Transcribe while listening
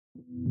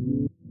Welcome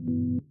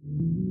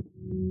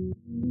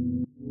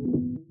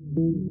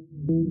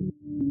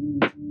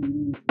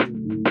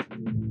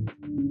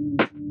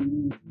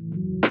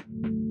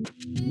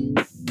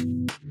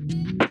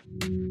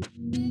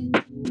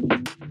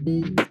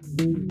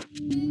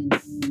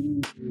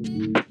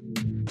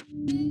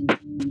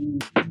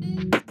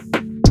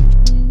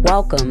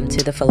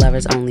to the For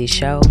Lovers Only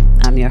show.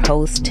 I'm your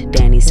host,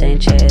 Danny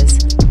Sanchez.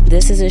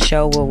 This is a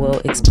show where we'll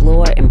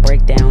explore and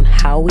break down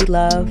how we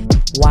love,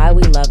 why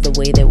we love the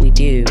way that we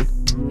do,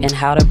 and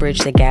how to bridge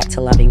the gap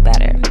to loving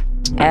better.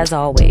 As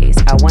always,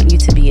 I want you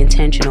to be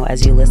intentional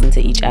as you listen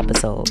to each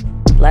episode.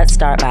 Let's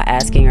start by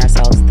asking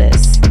ourselves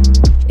this.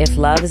 If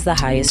love is the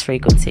highest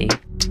frequency,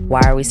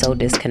 why are we so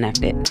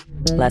disconnected?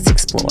 Let's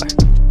explore.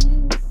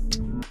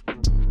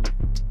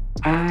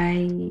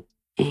 I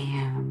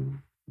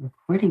am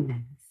recording this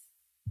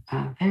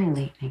very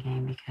late in the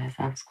game because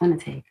I was going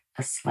to take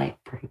a slight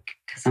break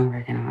because I'm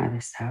working on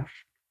other stuff.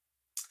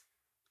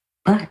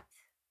 But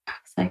I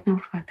was like, no,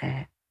 fuck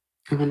that.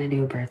 I'm going to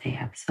do a birthday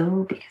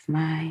episode because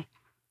my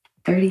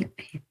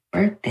 35th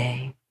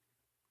birthday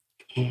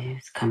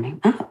is coming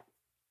up.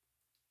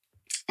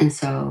 And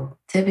so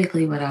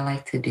typically what I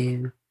like to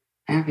do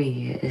every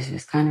year is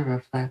just kind of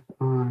reflect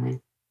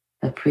on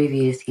the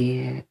previous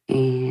year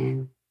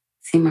and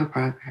see my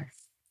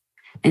progress.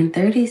 And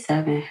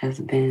 37 has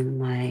been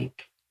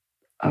like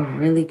a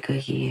really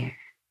good year.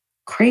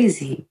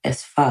 Crazy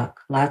as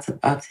fuck. Lots of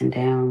ups and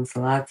downs,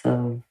 lots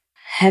of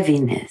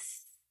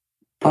heaviness.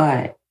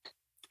 But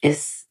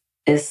it's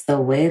the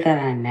way that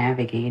I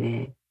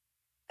navigated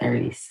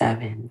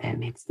 37 that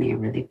makes me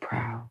really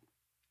proud.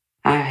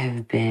 I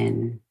have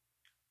been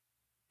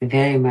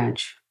very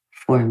much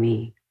for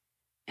me.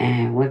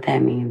 And what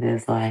that means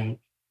is like,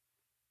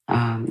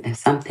 if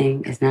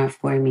something is not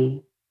for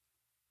me,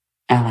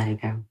 I let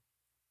it go.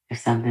 If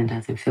something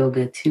doesn't feel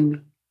good to me,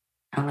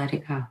 I let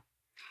it go.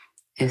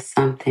 If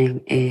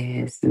something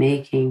is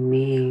making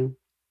me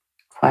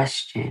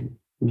question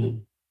me,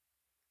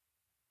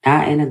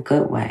 not in a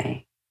good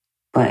way,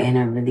 but in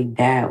a really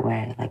bad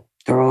way, like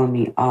throwing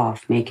me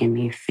off, making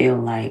me feel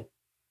like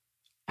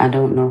I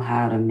don't know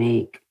how to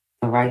make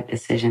the right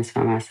decisions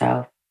for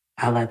myself,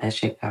 I let that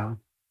shit go.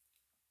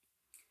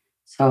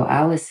 So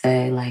I would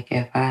say, like,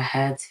 if I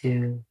had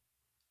to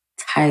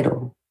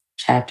title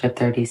chapter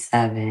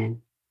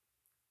 37,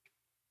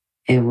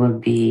 it would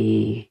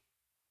be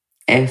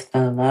If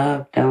the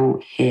Love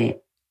Don't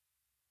Hit.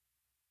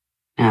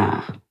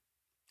 Nah.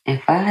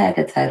 If I had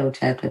to title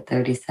chapter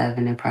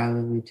 37, it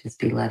probably would just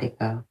be Let It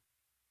Go.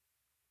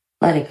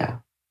 Let it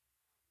go.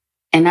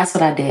 And that's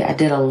what I did. I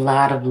did a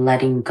lot of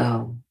letting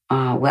go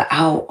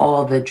without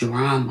all the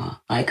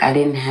drama. Like, I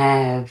didn't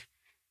have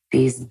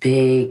these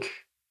big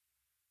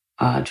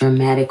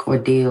dramatic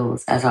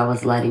ordeals as I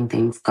was letting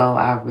things go.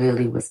 I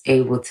really was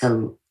able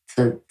to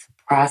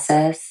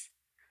process,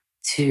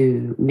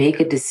 to make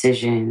a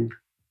decision,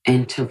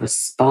 and to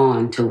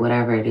respond to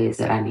whatever it is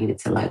that I needed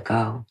to let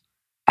go.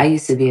 I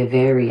used to be a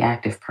very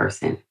reactive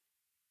person.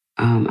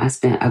 I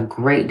spent a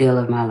great deal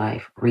of my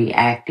life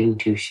reacting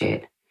to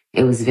shit.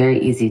 It was very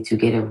easy to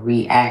get a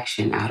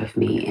reaction out of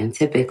me. And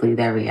typically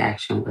that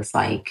reaction was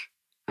like,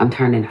 I'm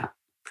turning up.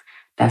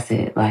 That's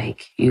it.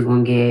 Like, you're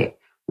going to get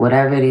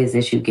whatever it is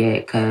that you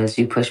get because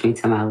you pushed me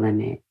to my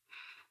limit.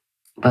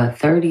 But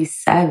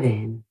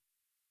 37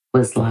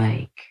 was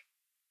like,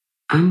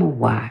 I'm going to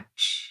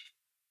watch.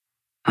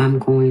 I'm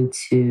going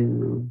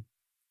to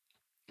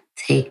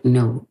take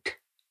note.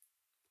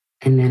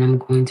 And then I'm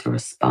going to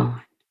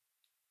respond.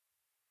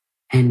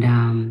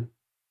 And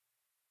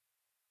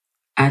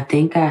I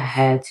think I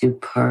had to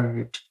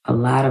purge a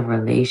lot of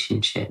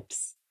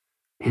relationships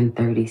in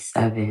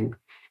 37.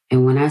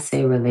 And when I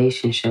say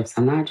relationships,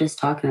 I'm not just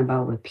talking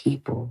about with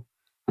people.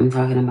 I'm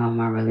talking about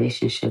my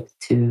relationship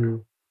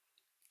to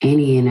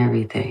any and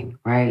everything,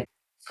 right?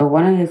 So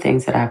one of the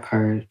things that I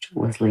purged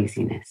was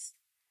laziness.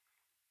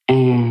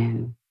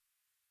 And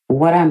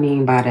what I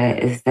mean by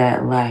that is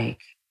that, like,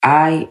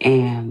 I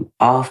am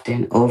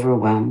often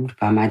overwhelmed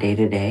by my day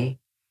to day,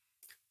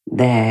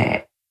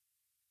 that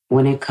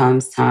when it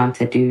comes time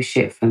to do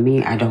shit for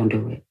me, I don't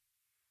do it.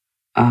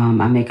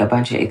 I make a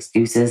bunch of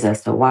excuses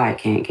as to why I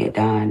can't get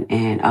done.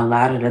 And a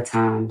lot of the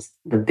times,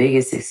 the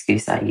biggest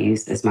excuse I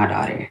use is my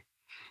daughter.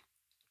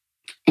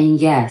 And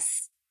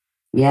yes,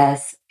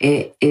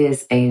 it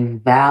is a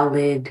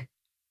valid,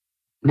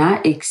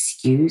 not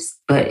excuse,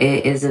 but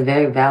it is a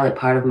very valid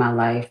part of my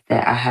life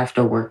that I have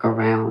to work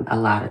around a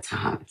lot of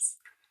times.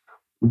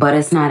 But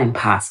it's not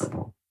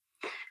impossible.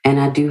 And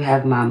I do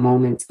have my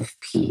moments of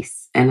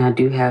peace, and I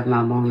do have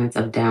my moments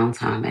of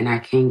downtime, and I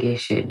can get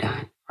shit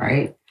done,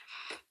 right?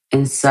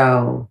 And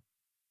so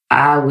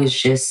I was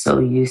just so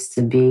used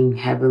to being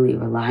heavily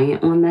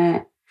reliant on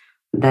that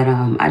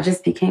I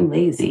just became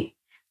lazy.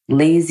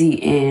 Lazy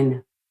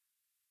in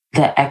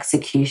the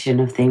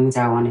execution of things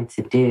I wanted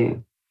to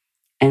do.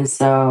 And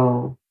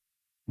so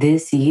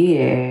this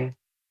year,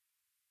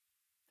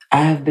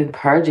 I have been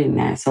purging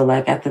that. So,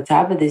 like, at the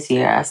top of this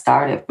year, I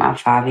started my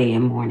 5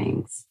 a.m.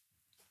 mornings.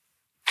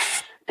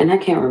 and I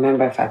can't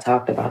remember if I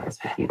talked about this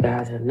with you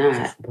guys or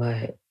not,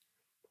 but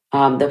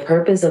the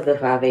purpose of the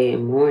 5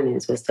 a.m.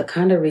 mornings was to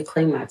kind of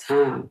reclaim my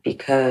time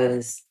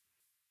because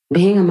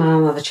being a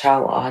mom of a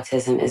child with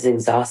autism is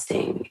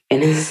exhausting.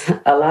 And it's,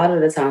 a lot of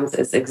the times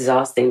it's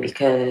exhausting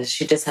because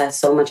she just has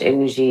so much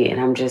energy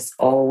and I'm just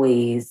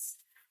always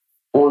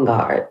on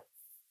guard.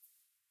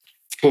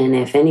 And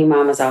if any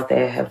mamas out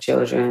there have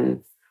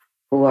children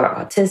who are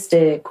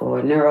autistic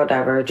or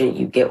neurodivergent,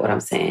 you get what I'm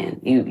saying.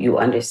 You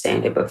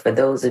understand it. But for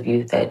those of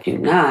you that do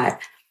not,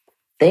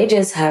 they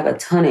just have a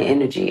ton of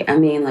energy. I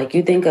mean, like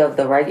you think of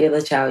the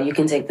regular child, you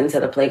can take them to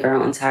the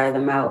playground and tire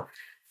them out.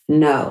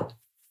 No,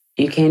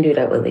 you can't do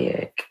that with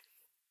Lyric.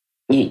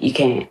 You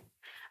can't.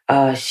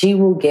 She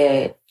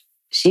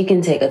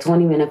can take a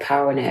 20-minute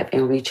power nap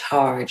and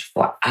recharge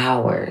for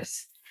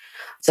hours.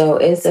 So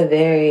it's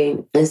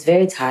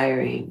very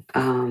tiring.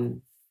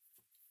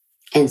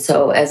 And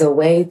so as a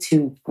way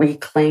to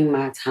reclaim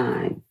my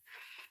time,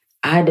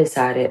 I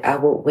decided I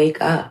would wake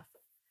up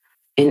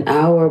an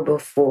hour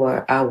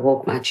before I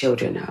woke my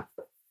children up.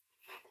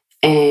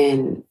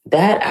 And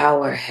that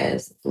hour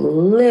has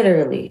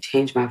literally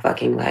changed my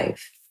fucking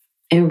life.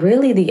 And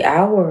really, the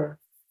hour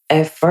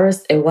at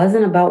first, it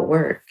wasn't about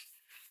work.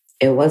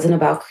 It wasn't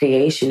about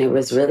creation. It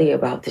was really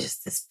about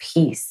just this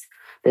peace,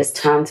 this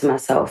time to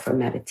myself for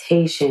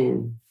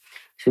meditation,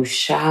 to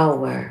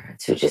shower,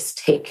 to just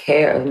take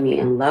care of me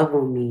and love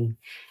on me,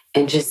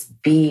 and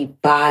just be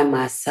by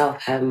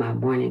myself, have my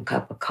morning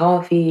cup of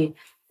coffee,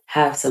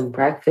 have some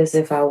breakfast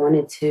if I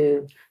wanted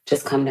to,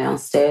 just come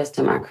downstairs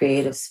to my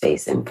creative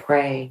space and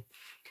pray,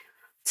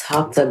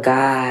 talk to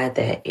God,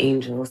 the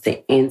angels,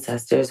 the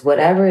ancestors,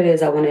 whatever it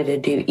is I wanted to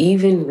do,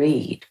 even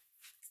read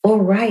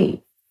or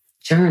write,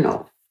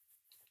 journal.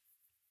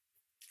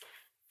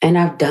 And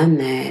I've done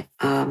that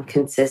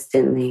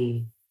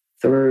consistently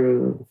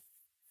through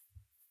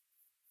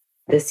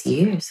this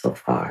year so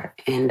far.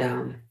 And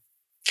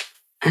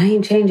I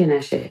ain't changing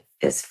that shit.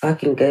 It's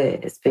fucking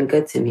good. It's been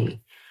good to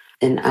me.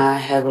 And I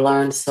have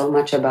learned so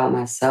much about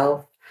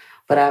myself,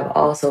 but I've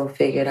also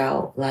figured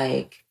out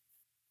like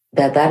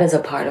that is a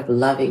part of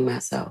loving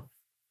myself.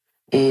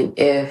 And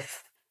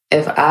if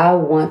I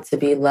want to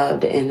be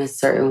loved in a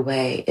certain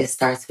way, it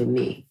starts with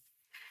me.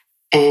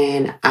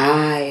 And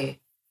I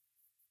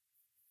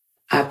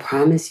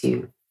promise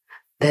you,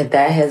 that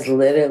has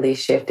literally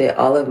shifted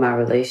all of my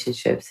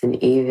relationships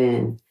and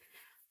even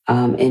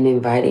in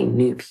inviting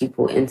new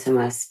people into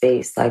my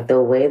space. Like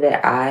the way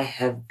that I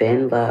have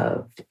been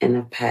loved in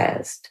the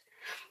past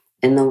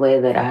and the way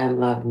that I am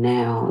loved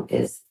now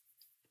is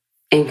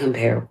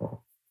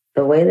incomparable.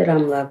 The way that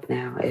I'm loved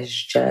now is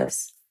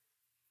just,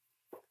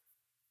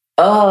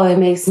 oh, it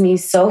makes me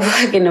so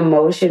fucking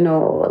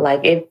emotional.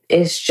 Like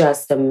it's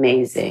just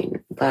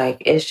amazing.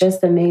 Like it's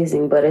just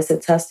amazing, but it's a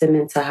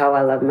testament to how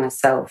I love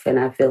myself. And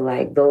I feel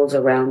like those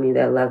around me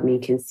that love me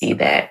can see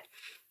that.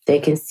 They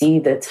can see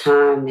the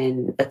time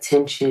and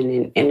attention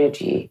and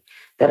energy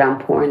that I'm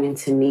pouring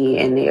into me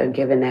and they are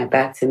giving that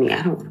back to me.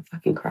 I don't want to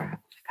fucking cry. Oh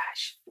my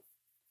gosh.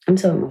 I'm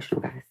so emotional,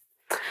 guys.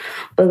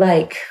 But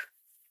like,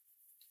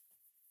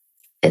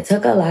 it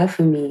took a lot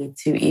for me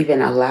to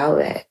even allow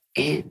that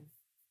in.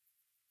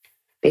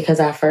 Because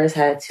I first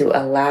had to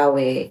allow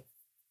it.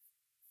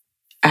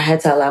 I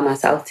had to allow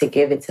myself to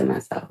give it to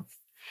myself.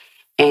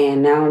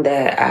 And now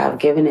that I've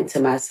given it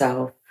to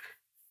myself,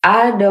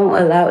 I don't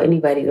allow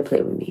anybody to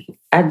play with me.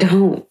 I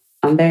don't.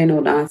 I'm very no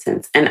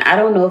nonsense. And I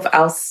don't know if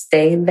I'll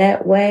stay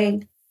that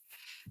way.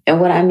 And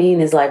what I mean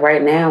is like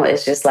right now,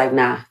 it's just like,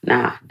 nah.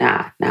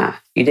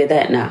 You did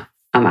that? Nah,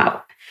 I'm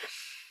out.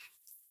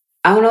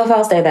 I don't know if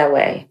I'll stay that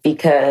way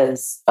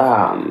because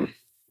I'm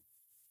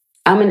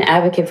an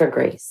advocate for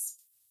grace.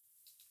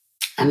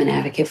 I'm an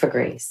advocate for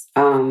grace.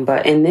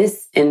 But in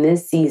this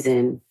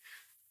season,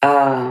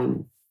 I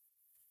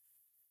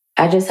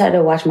just had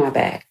to watch my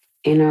back.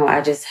 You know,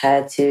 I just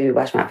had to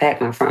watch my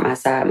back, my front, my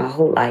side, my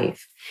whole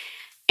life.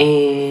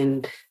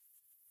 And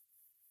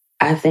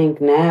I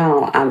think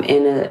now I'm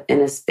in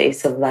a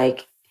space of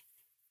like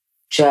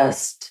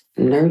just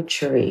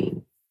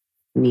nurturing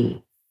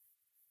me,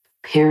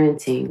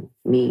 parenting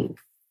me,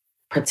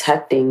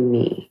 protecting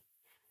me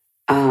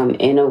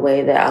in a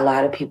way that a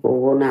lot of people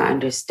will not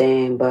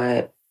understand,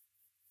 but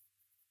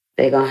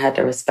they're going to have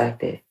to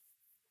respect it.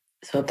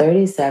 So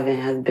 37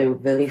 has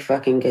been really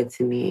fucking good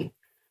to me.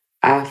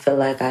 I feel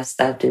like I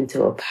stepped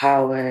into a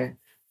power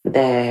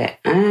that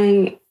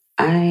I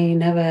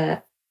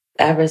never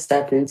ever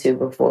stepped into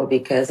before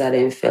because I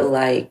didn't feel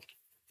like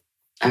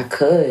I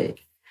could.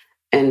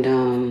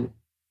 And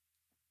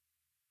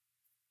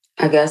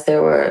I guess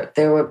there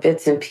were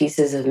bits and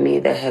pieces of me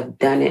that have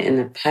done it in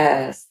the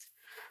past,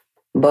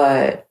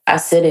 but I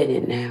sit in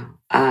it now.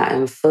 I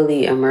am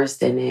fully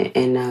immersed in it,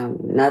 and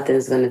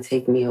nothing's going to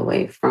take me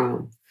away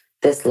from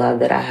this love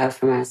that I have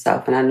for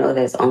myself. And I know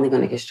that it's only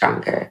going to get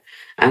stronger.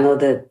 I know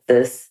that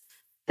this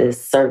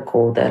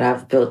circle that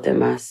I've built in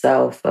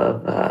myself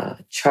of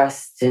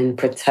trust and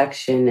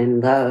protection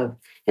and love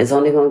is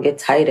only going to get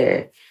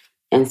tighter.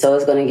 And so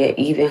it's going to get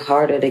even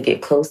harder to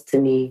get close to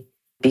me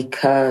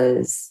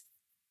because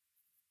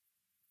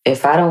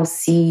If I don't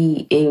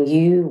see in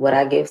you what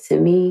I give to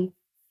me,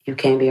 you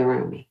can't be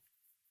around me.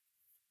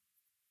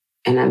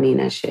 And I mean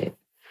that shit.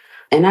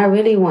 And I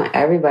really want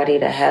everybody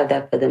to have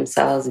that for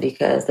themselves,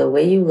 because the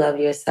way you love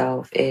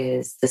yourself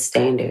is the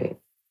standard.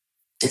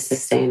 It's the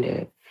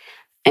standard.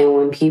 And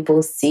when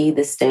people see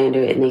the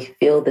standard and they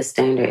feel the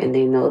standard and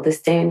they know the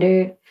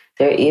standard,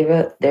 they're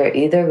either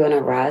going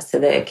to rise to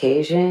the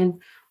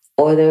occasion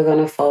or they're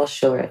going to fall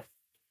short.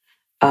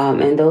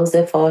 And those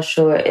that fall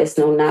short, it's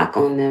no knock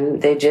on them.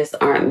 They just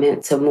aren't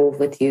meant to move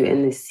with you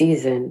in this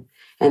season.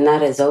 And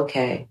that is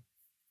okay.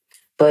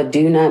 But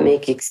do not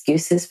make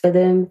excuses for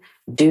them.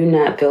 Do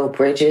not build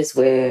bridges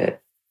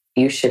where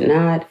you should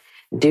not.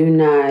 Do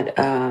not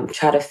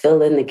try to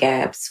fill in the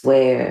gaps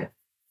where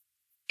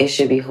it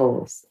should be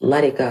holes.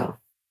 Let it go.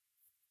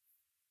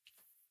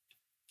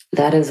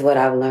 That is what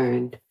I've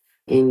learned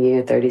in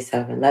year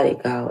 37. Let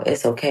it go.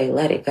 It's okay.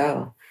 Let it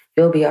go.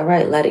 You'll be all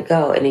right. Let it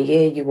go. In a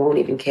year, you won't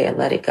even care.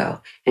 Let it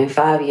go. In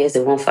 5 years,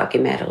 it won't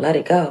fucking matter. Let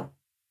it go.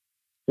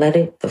 Let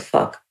it the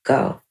fuck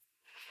go.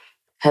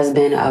 Has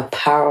been a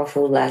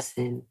powerful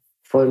lesson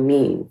for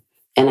me.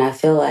 And I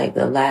feel like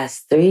the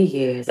last 3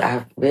 years,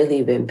 I've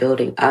really been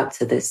building up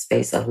to this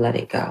space of let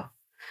it go.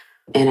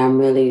 And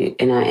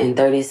in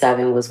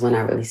 37 was when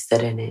I really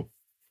stood in it.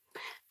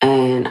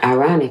 And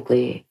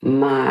ironically,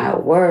 my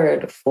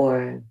word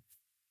for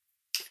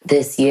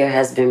this year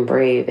has been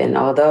brave. And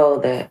although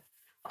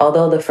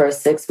the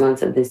first 6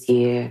 months of this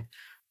year,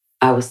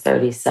 I was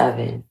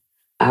 37,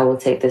 I will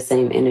take the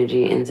same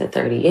energy into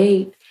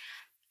 38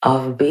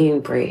 of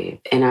being brave.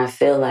 And I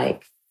feel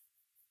like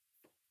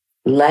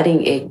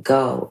letting it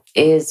go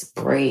is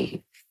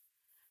brave,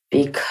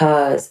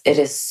 because it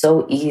is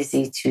so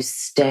easy to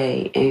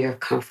stay in your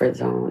comfort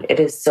zone. It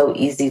is so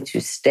easy to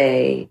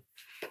stay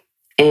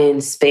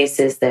in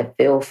spaces that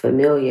feel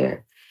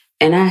familiar.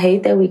 And I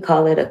hate that we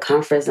call it a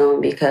comfort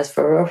zone, because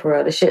for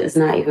real, the shit is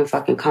not even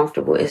fucking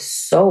comfortable. It's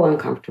so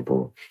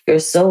uncomfortable. You're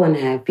so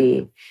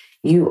unhappy.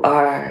 You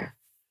are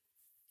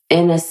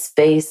in a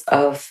space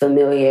of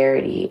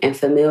familiarity, and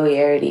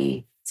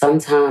familiarity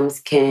sometimes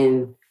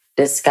can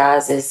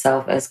disguise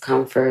itself as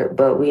comfort,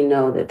 but we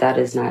know that that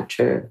is not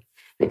true,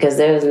 because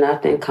there is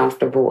nothing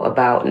comfortable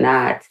about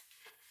not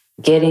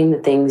getting the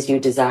things you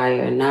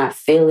desire, not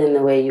feeling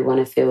the way you want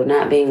to feel,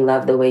 not being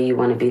loved the way you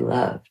want to be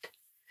loved.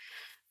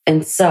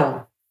 And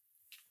so,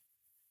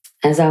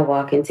 as I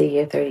walk into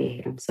year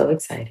 38, I'm so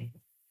excited.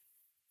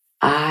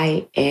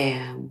 I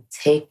am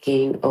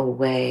taking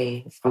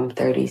away from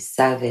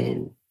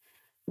 37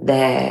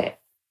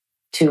 that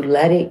to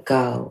let it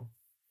go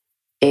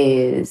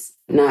is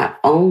not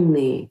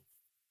only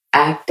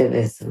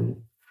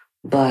activism,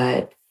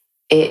 but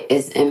it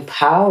is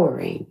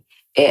empowering.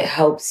 It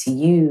helps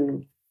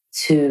you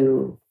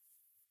to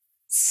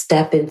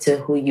step into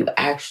who you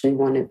actually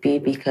want to be,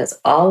 because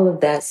all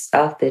of that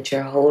stuff that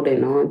you're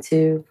holding on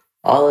to,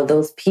 all of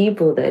those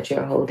people that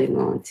you're holding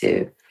on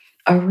to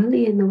are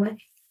really in the way.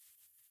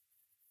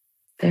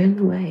 They're in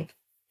the way.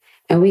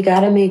 And we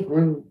got to make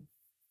room.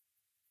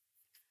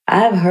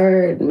 I've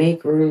heard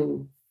make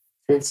room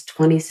since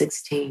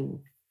 2016,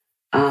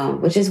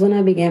 which is when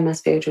I began my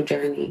spiritual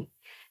journey.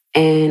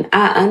 And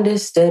I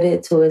understood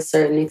it to a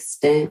certain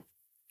extent.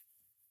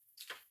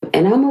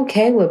 And I'm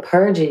okay with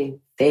purging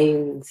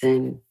things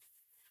and,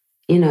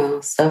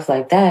 stuff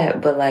like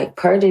that. But like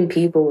purging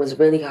people was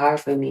really hard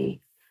for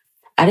me.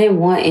 I didn't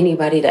want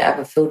anybody to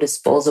ever feel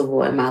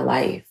disposable in my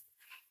life.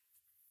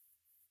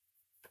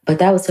 But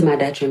that was to my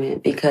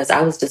detriment, because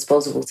I was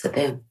disposable to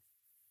them.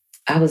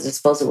 I was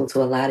disposable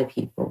to a lot of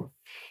people.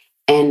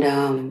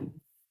 And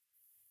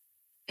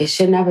it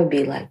should never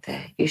be like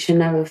that. You should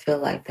never feel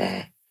like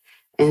that.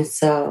 And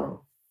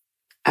so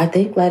I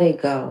think let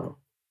it go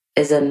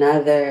is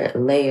another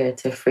layer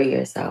to free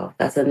yourself.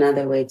 That's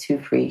another way to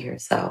free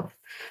yourself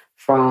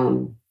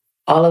from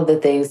all of the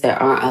things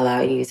that aren't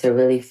allowing you to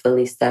really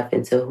fully step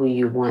into who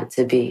you want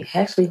to be.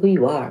 Actually, who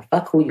you are.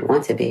 Fuck who you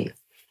want to be.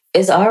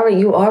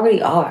 You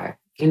already are,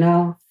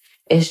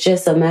 It's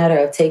just a matter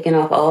of taking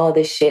off all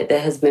the shit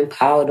that has been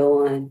piled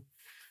on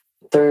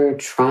through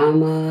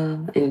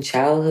trauma in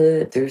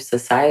childhood, through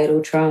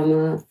societal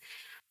trauma.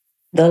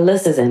 The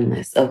list is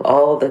endless of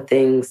all the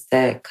things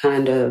that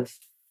kind of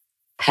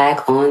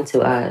pack onto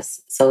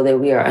us so that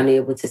we are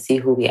unable to see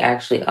who we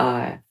actually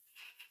are.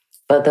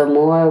 But the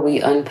more we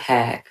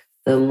unpack,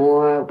 the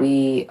more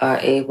we are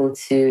able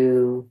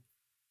to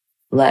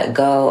let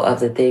go of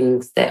the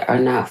things that are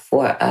not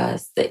for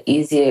us, the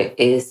easier it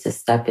is to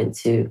step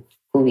into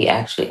who we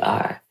actually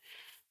are.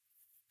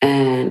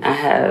 And I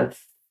have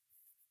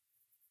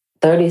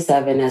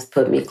 37 has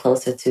put me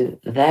closer to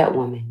that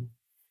woman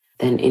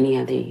than any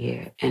other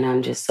year. And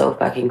I'm just so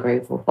fucking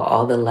grateful for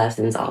all the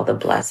lessons, all the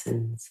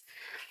blessings,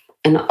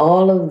 and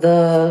all of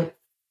the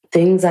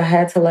things I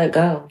had to let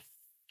go.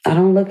 I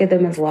don't look at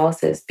them as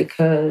losses,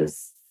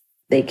 because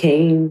they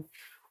came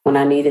when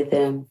I needed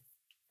them,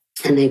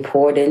 and they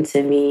poured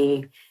into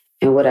me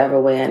in whatever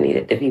way I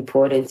needed to be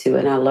poured into.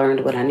 And I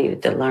learned what I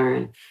needed to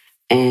learn.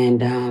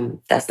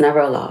 And that's never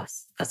a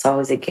loss. That's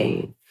always a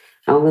gain.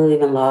 I don't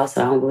believe in loss.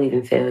 I don't believe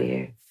in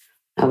failure.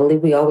 I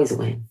believe we always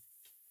win.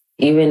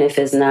 Even if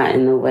it's not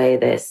in the way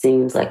that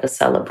seems like a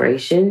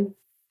celebration,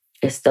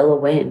 it's still a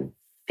win.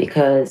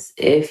 Because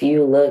if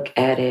you look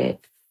at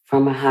it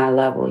from a high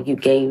level, you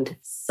gained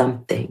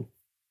something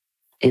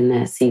in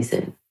that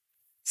season.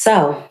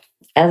 So,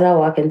 as I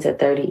walk into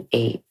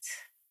 38,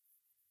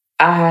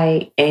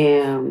 I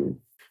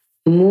am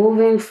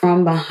moving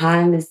from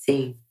behind the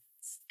scenes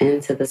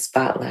into the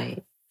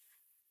spotlight.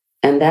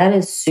 And that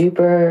is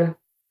super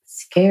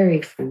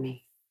scary for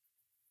me.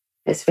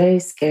 It's very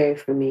scary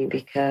for me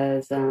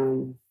because I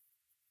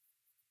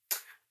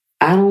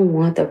don't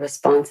want the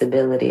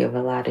responsibility of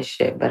a lot of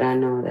shit, but I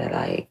know that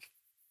like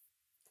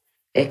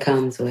it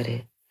comes with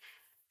it.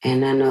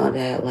 And I know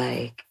that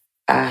like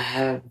I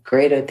have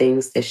greater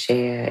things to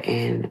share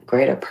and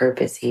greater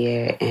purpose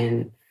here.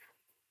 And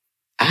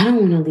I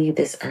don't want to leave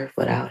this earth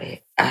without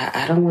it.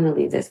 I don't want to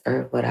leave this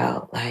earth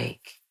without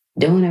like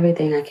doing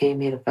everything I came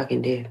here to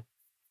fucking do.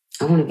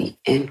 I want to be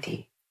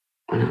empty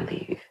when I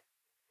leave.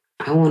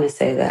 I want to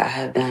say that I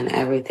have done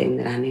everything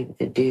that I needed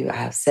to do. I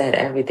have said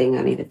everything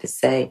I needed to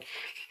say.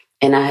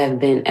 And I have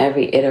been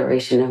every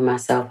iteration of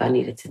myself I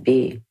needed to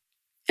be.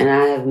 And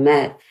I have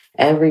met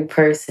every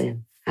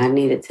person I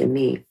needed to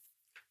meet.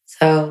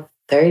 So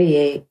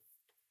 38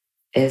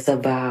 is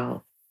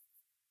about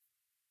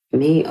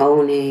me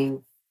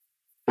owning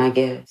my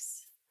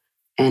gifts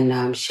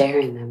and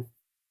sharing them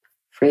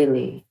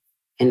freely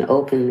and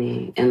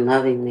openly and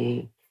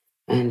lovingly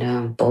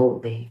and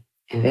boldly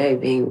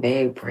and being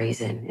very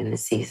brazen in the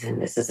season.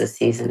 This is a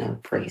season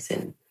of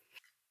brazen.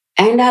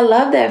 And I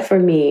love that for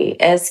me.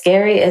 As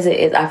scary as it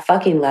is, I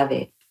fucking love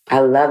it. I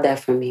love that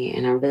for me.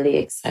 And I'm really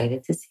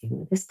excited to see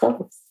where this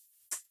goes.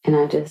 And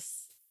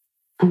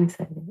I'm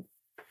excited.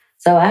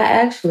 So I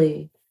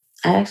actually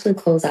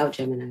close out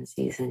Gemini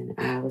season.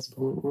 I was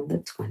born on the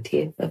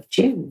 20th of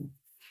June.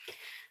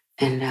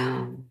 And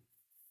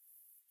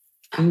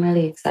I'm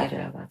really excited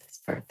about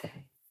this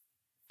birthday.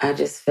 I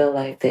just feel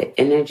like the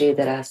energy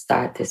that I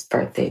start this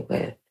birthday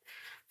with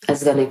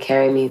is going to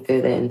carry me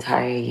through the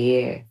entire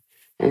year.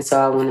 And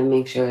so I want to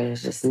make sure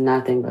there's just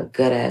nothing but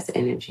good ass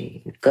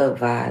energy, good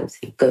vibes,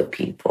 and good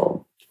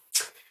people.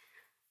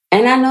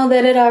 And I know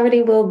that it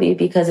already will be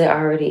because it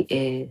already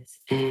is.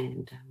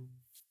 And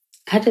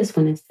I just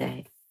want to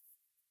say,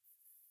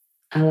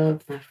 I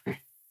love my friends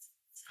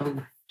so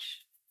much.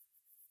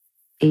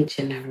 Each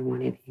and every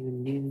one of you,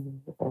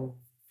 new, old.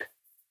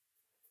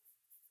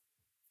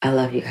 I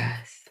love you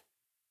guys.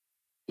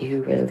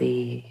 You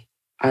really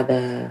are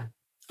the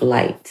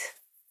light.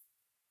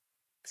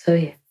 So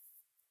yeah.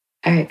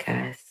 All right,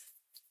 guys.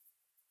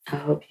 I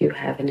hope you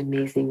have an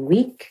amazing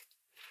week.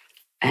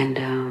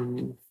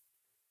 And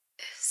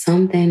if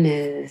something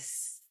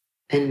has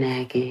been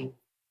nagging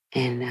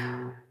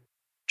and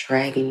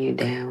dragging you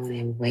down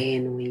and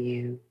weighing on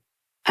you,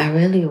 I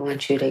really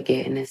want you to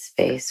get in a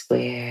space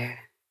where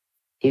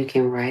you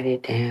can write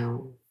it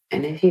down.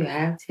 And if you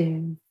have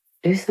to,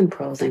 do some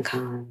pros and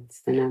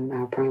cons. And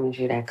I promise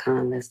you that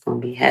con list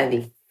going to be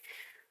heavy.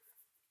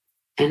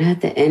 And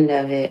at the end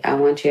of it, I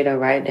want you to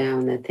write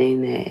down the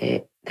thing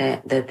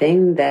the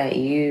thing that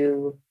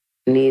you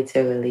need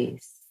to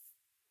release.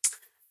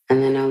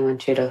 And then I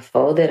want you to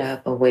fold it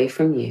up away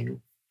from you.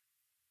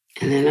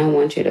 And then I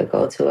want you to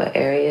go to an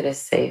area that's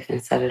safe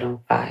and set it on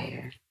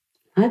fire.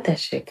 Let that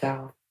shit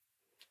go.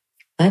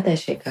 Let that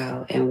shit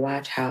go and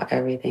watch how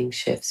everything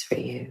shifts for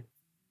you.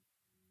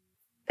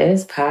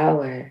 There's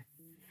power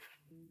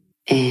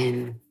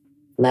in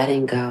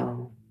letting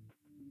go.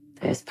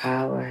 There's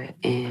power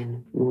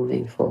in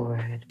moving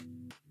forward.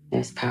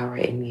 There's power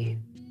in you.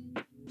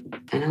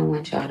 And I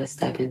want y'all to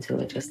step into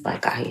it just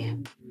like I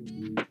am.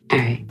 All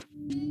right,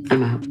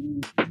 I'm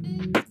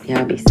out.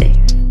 Y'all be safe.